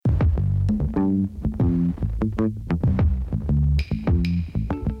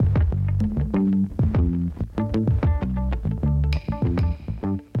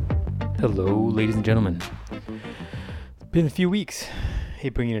ladies and gentlemen. It's been a few weeks.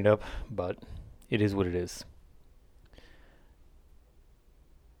 Hate bringing it up, but it is what it is.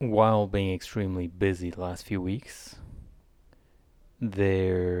 While being extremely busy the last few weeks,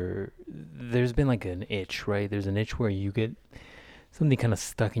 there's been like an itch, right? There's an itch where you get something kind of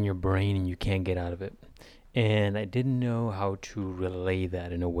stuck in your brain and you can't get out of it. And I didn't know how to relay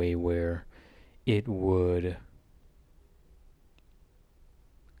that in a way where it would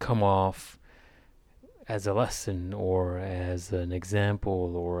come off as a lesson or as an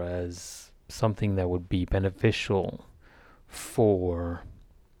example or as something that would be beneficial for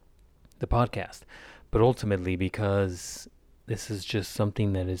the podcast. But ultimately, because this is just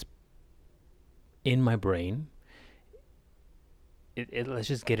something that is in my brain, let's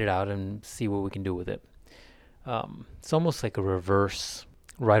just get it out and see what we can do with it. It's almost like a reverse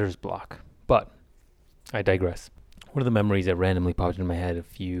writer's block, but I digress. One of the memories that randomly popped in my head a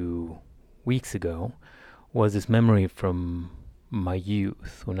few weeks ago was this memory from my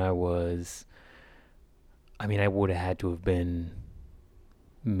youth when I would have had to have been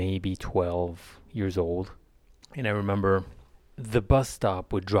maybe 12 years old. And I remember the bus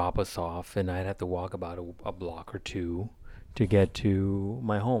stop would drop us off and I'd have to walk about a block or two to get to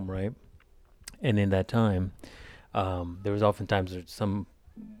my home, right? And in that time, there was oftentimes some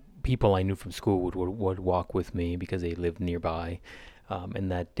people I knew from school would walk with me because they lived nearby.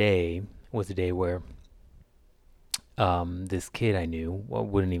 And that day was a day where this kid I knew, I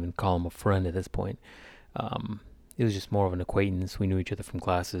wouldn't even call him a friend at this point. It was just more of an acquaintance. We knew each other from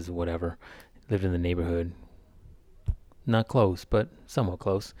classes or whatever. Lived in the neighborhood. Not close, but somewhat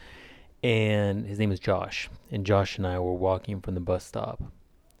close. And his name was Josh. And Josh and I were walking from the bus stop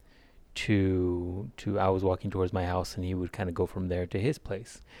I was walking towards my house and he would kind of go from there to his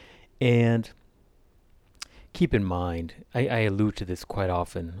place. And keep in mind, I allude to this quite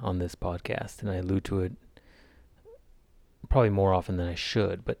often on this podcast, and I allude to it probably more often than I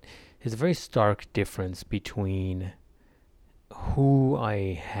should, but there's a very stark difference between who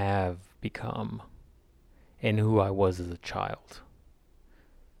I have become and who I was as a child.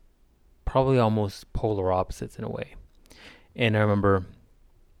 Probably almost polar opposites in a way. And I remember,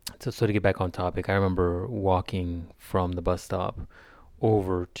 so to get back on topic, I remember walking from the bus stop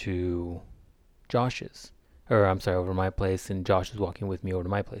over to over my place, and Josh was walking with me over to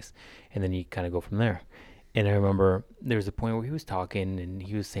my place, and then you kind of go from there. And I remember there was a point where he was talking and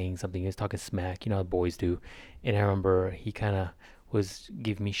he was saying something, he was talking smack, how boys do. And I remember he kind of was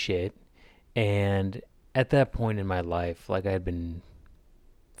giving me shit. And at that point in my life, like I had been,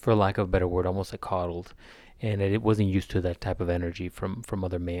 for lack of a better word, almost like coddled. And I wasn't used to that type of energy from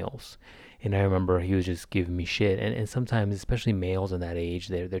other males. And I remember he was just giving me shit. And sometimes, especially males in that age,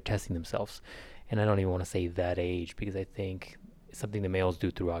 they're testing themselves. And I don't even want to say that age because I think it's something the males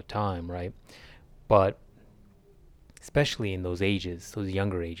do throughout time, right? But especially in those ages, those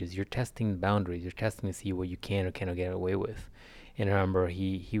younger ages, you're testing boundaries. You're testing to see what you can or cannot get away with. And I remember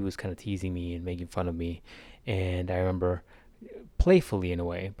he was kind of teasing me and making fun of me. And I remember playfully, in a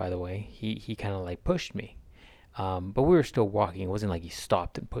way, by the way, he kind of like pushed me. But we were still walking. It wasn't like he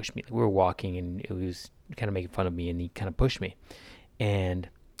stopped and pushed me. Like we were walking and it was kind of making fun of me and he kind of pushed me. And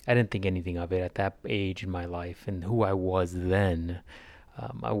I didn't think anything of it at that age in my life and who I was then.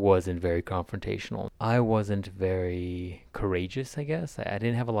 I wasn't very confrontational. I wasn't very courageous, I guess. I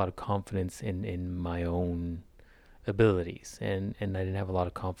didn't have a lot of confidence in my own abilities and I didn't have a lot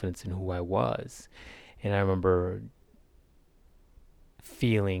of confidence in who I was. And I remember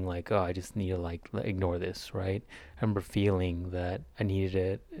feeling like, I just need to ignore this, right? I remember feeling that I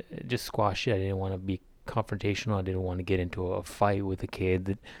needed to just squash it. I didn't want to be confrontational. I didn't want to get into a fight with a kid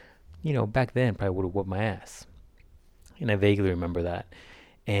that, back then probably would have whooped my ass. And I vaguely remember that.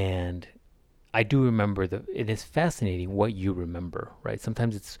 And I do remember it is fascinating what you remember, right?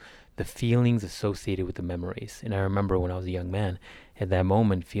 Sometimes it's the feelings associated with the memories. And I remember when I was a young man at that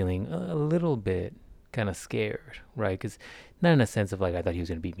moment feeling a little bit kind of scared, right? Because not in a sense of I thought he was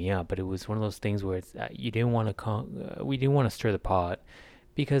going to beat me up, but it was one of those things where it's we didn't want to stir the pot,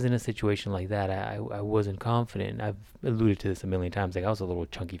 because in a situation like that, I wasn't confident. I've alluded to this a million times. I was a little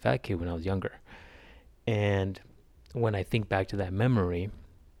chunky fat kid when I was younger, and when I think back to that memory,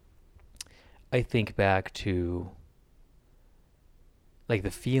 I think back to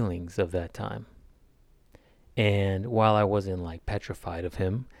the feelings of that time. And while I wasn't petrified of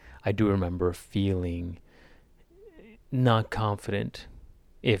him, I do remember feeling not confident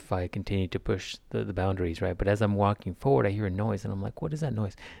if I continued to push the boundaries, right? But as I'm walking forward, I hear a noise, and I'm like, what is that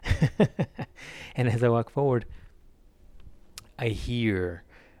noise? And as I walk forward, I hear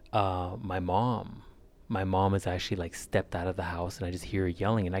my mom my mom has actually like stepped out of the house, and I just hear her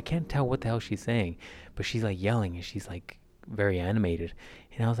yelling, and I can't tell what the hell she's saying, but she's like yelling, and she's like very animated.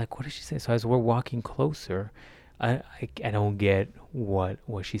 And I was like, what did she say? So as we're walking closer, I don't get what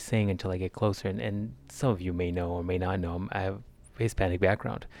she's saying until I get closer. And some of you may know or may not know, I have a Hispanic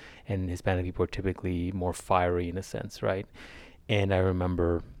background, and Hispanic people are typically more fiery in a sense, right? And I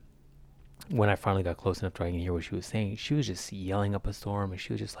remember when I finally got close enough to I can hear what she was saying, she was just yelling up a storm, and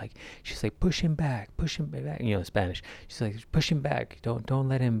she's like, push him back, in Spanish. She's like, push him back, don't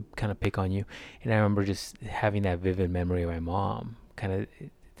let him kind of pick on you. And I remember just having that vivid memory of my mom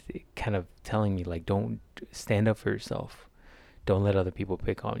kind of telling me, like, don't stand up for yourself, don't let other people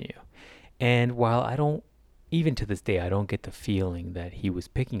pick on you. And while I don't, even to this day, I don't get the feeling that he was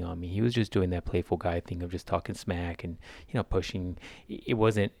picking on me. He was just doing that playful guy thing of just talking smack and pushing.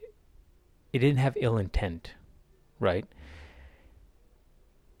 It didn't have ill intent, right?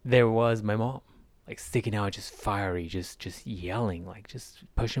 There was my mom, like sticking out, just fiery, just yelling, like just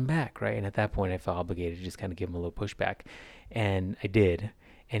push him back, right? And at that point, I felt obligated to just kind of give him a little pushback, and I did.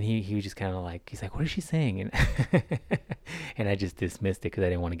 And he was just kind of like, he's like, what is she saying? And and I just dismissed it because I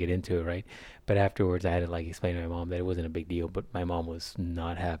didn't want to get into it, right? But afterwards, I had to like explain to my mom that it wasn't a big deal, but my mom was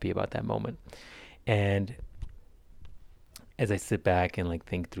not happy about that moment. And as I sit back and like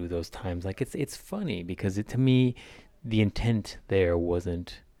think through those times, like it's funny because to me, the intent there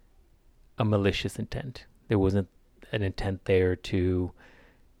wasn't a malicious intent. There wasn't an intent there to,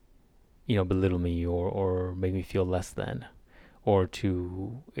 belittle me or make me feel less than, or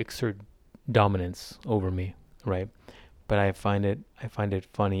to exert dominance over me, right? But I find it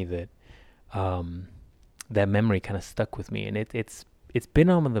funny that that memory kind of stuck with me, and it's been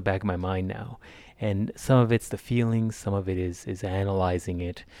on the back of my mind now. And some of it's the feelings, some of it is analyzing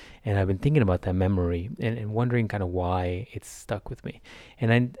it. And I've been thinking about that memory and wondering kind of why it's stuck with me.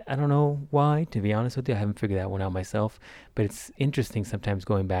 And I don't know why, to be honest with you. I haven't figured that one out myself. But it's interesting sometimes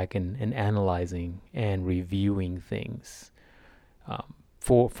going back and analyzing and reviewing things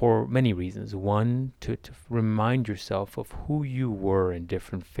for many reasons. One, to remind yourself of who you were in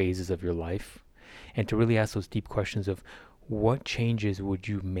different phases of your life, and to really ask those deep questions of what changes would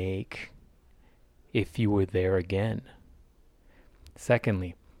you make if you were there again.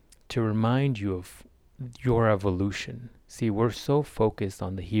 Secondly, to remind you of your evolution. See, we're so focused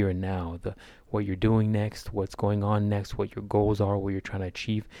on the here and now, what you're doing next, what's going on next, what your goals are, what you're trying to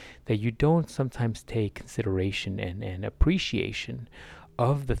achieve, that you don't sometimes take consideration and appreciation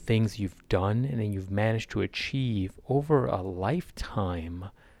of the things you've done and then you've managed to achieve over a lifetime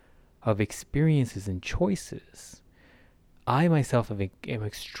of experiences and choices. I myself am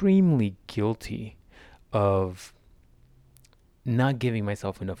extremely guilty of not giving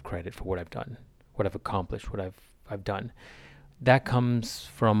myself enough credit for what I've done, what I've accomplished, what I've done. That comes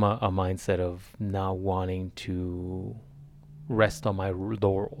from a mindset of not wanting to rest on my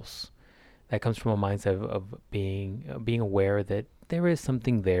laurels. That comes from a mindset of being aware that there is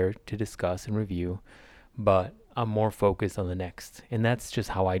something there to discuss and review, but I'm more focused on the next. And that's just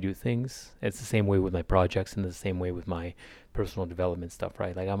how I do things. It's the same way with my projects and the same way with my personal development stuff,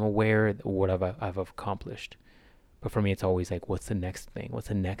 right? Like, I'm aware of what I've accomplished. But for me, it's always like, what's the next thing? What's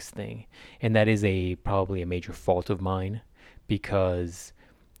the next thing? And that is probably a major fault of mine, because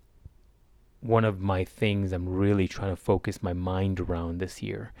one of my things I'm really trying to focus my mind around this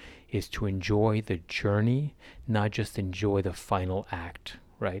year is to enjoy the journey, not just enjoy the final act,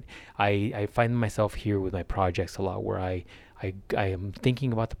 right? I find myself here with my projects a lot, where I am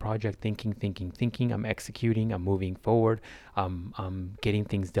thinking about the project, thinking, I'm executing, I'm moving forward, I'm getting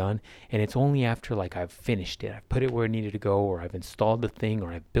things done. And it's only after like I've finished it, I've put it where it needed to go, or I've installed the thing,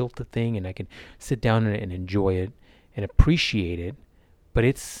 or I've built the thing, and I can sit down and enjoy it and appreciate it. But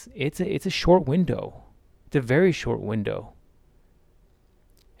it's a short window. It's a very short window.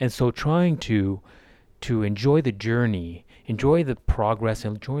 And so trying to enjoy the journey, enjoy the progress,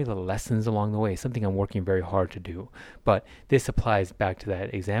 and enjoy the lessons along the way is something I'm working very hard to do. But this applies back to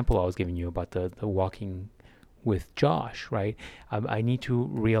that example I was giving you about the walking with Josh, right? I need to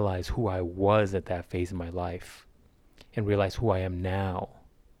realize who I was at that phase in my life and realize who I am now,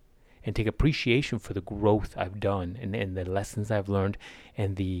 and take appreciation for the growth I've done and the lessons I've learned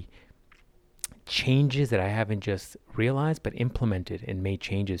and the changes that I haven't just realized but implemented and made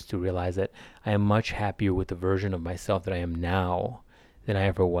changes to realize that I am much happier with the version of myself that I am now than I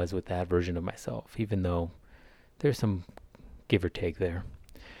ever was with that version of myself, even though there's some give or take there.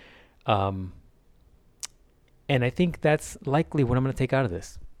 And I think that's likely what I'm going to take out of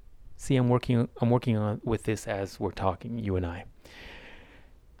this. See, I'm working on with this as we're talking, you and I.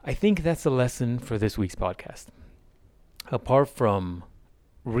 I think that's the lesson for this week's podcast. Apart from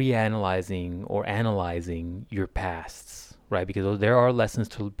reanalyzing or analyzing your pasts, right? Because there are lessons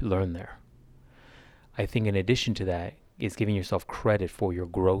to learn there. I think in addition to that is giving yourself credit for your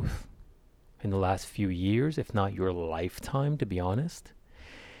growth in the last few years, if not your lifetime, to be honest.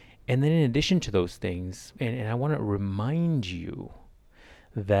 And then in addition to those things, and I want to remind you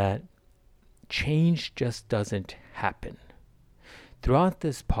that change just doesn't happen. Throughout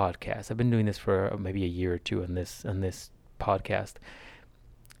this podcast, I've been doing this for maybe a year or two on this podcast.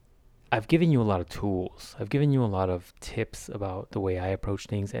 I've given you a lot of tools. I've given you a lot of tips about the way I approach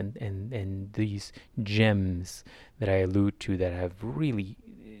things and these gems that I allude to that have really,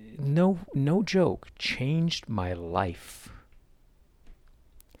 no joke, changed my life.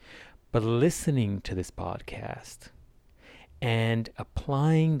 But listening to this podcast and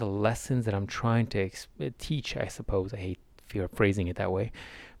applying the lessons that I'm trying to teach, I suppose, I hate phrasing it that way,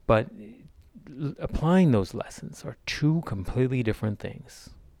 but applying those lessons are two completely different things.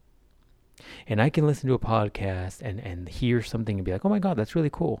 And I can listen to a podcast and hear something and be like, oh my God, that's really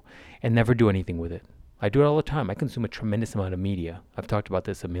cool, and never do anything with it. I do it all the time. I consume a tremendous amount of media. I've talked about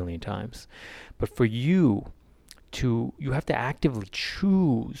this a million times. But for you have to actively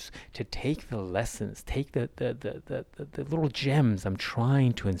choose to take the lessons, take the little gems I'm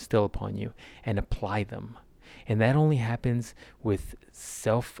trying to instill upon you and apply them. And that only happens with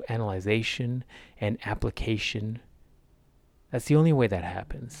self-analyzation and application. That's the only way that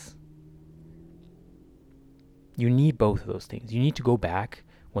happens. You need both of those things. You need to go back,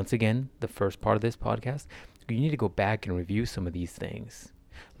 once again, the first part of this podcast, you need to go back and review some of these things.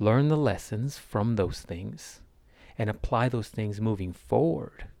 Learn the lessons from those things and apply those things moving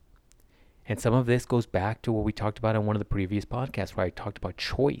forward. And some of this goes back to what we talked about on one of the previous podcasts where I talked about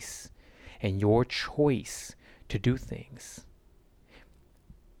choice and your choice to do things.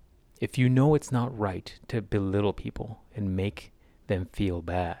 If you know it's not right to belittle people and make them feel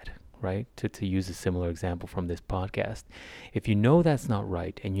bad, right? To use a similar example from this podcast. If you know that's not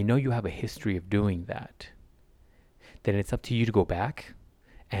right and you know you have a history of doing that, then it's up to you to go back,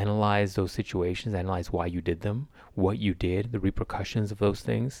 analyze those situations, analyze why you did them, what you did, the repercussions of those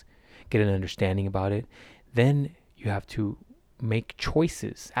things, get an understanding about it. Then you have to make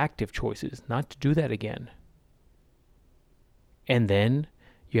choices, active choices, not to do that again. And then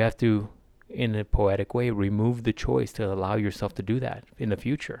you have to, in a poetic way, remove the choice to allow yourself to do that in the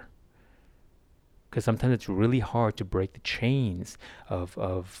future. Because sometimes it's really hard to break the chains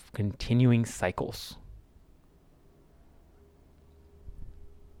of continuing cycles.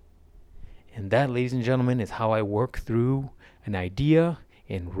 And that, ladies and gentlemen, is how I work through an idea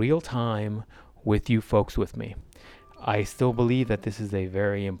in real time with you folks with me. I still believe that this is a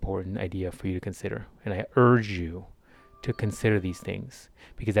very important idea for you to consider. And I urge you to consider these things.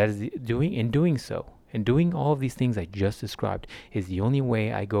 Because that is doing all of these things I just described is the only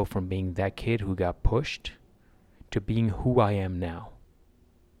way I go from being that kid who got pushed to being who I am now.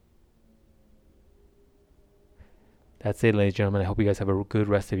 That's it, ladies and gentlemen. I hope you guys have a good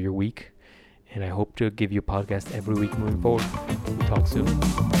rest of your week. And I hope to give you a podcast every week moving forward. We'll talk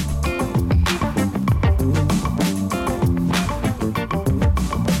soon.